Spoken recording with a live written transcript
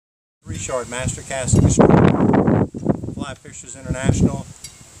Richard, Master Casting Instructor, Fly Fishers International,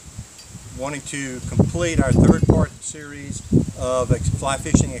 wanting to complete our third-part series of fly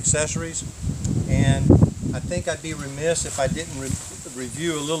fishing accessories. And I think I'd be remiss if I didn't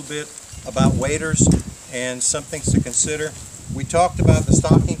review a little bit about waders and some things to consider. We talked about the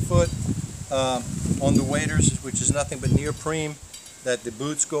stocking foot on the waders, which is nothing but neoprene that the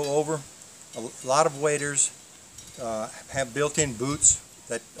boots go over. A lot of waders have built-in boots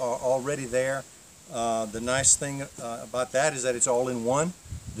that are already there. The nice thing about that is that it's all in one.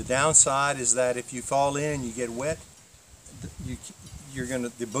 The downside is that if you fall in and you get wet,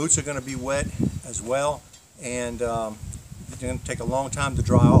 the boots are going to be wet as well, and it's going to take a long time to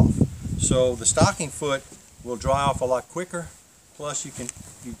dry off. So the stocking foot will dry off a lot quicker. Plus you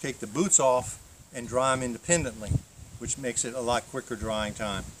take the boots off and dry them independently, which makes it a lot quicker drying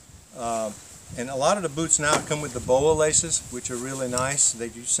time. And a lot of the boots now come with the BOA laces, which are really nice. They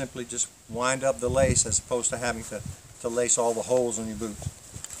do simply just wind up the lace as opposed to having to lace all the holes in your boots.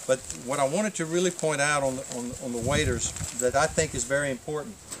 But what I wanted to really point out on the waders that I think is very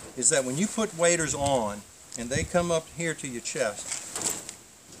important is that when you put waders on and they come up here to your chest,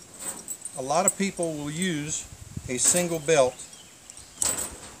 a lot of people will use a single belt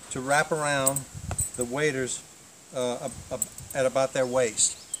to wrap around the waders at about their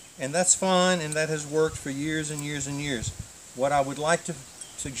waist. And that's fine, and that has worked for years and years and years. What I would like to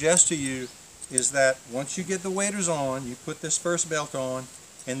suggest to you is that once you get the waders on, you put this first belt on,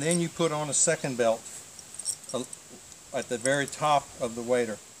 and then you put on a second belt at the very top of the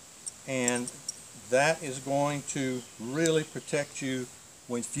wader. And that is going to really protect you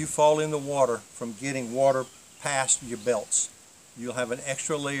if you fall in the water from getting water past your belts. You'll have an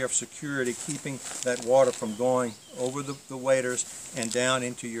extra layer of security keeping that water from going over the waders and down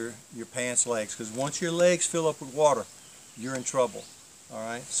into your pants legs. Because once your legs fill up with water, you're in trouble. All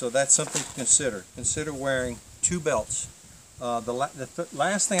right, so that's something to consider. Consider wearing two belts. The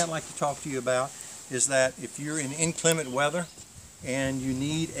last thing I'd like to talk to you about is that if you're in inclement weather and you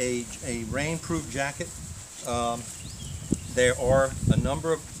need a rainproof jacket, there are a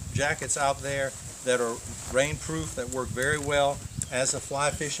number of jackets out there that are rainproof that work very well as a fly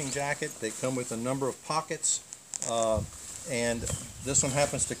fishing jacket. They come with a number of pockets, and this one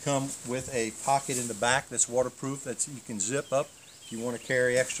happens to come with a pocket in the back that's waterproof that you can zip up if you want to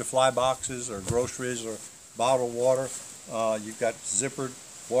carry extra fly boxes or groceries or bottled water. You've got zippered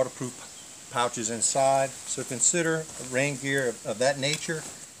waterproof pouches inside, so consider rain gear of that nature.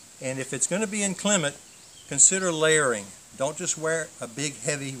 And if it's going to be inclement, consider layering. Don't just wear a big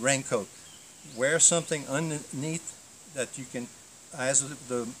heavy raincoat. Wear something underneath that you can, as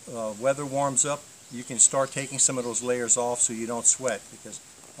the weather warms up, you can start taking some of those layers off so you don't sweat, because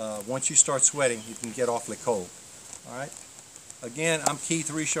once you start sweating, you can get awfully cold. All right. Again, I'm Keith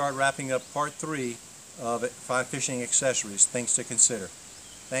Richard, wrapping up part 3 of fly fishing accessories, things to consider.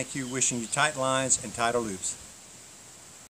 Thank you. Wishing you tight lines and tighter loops.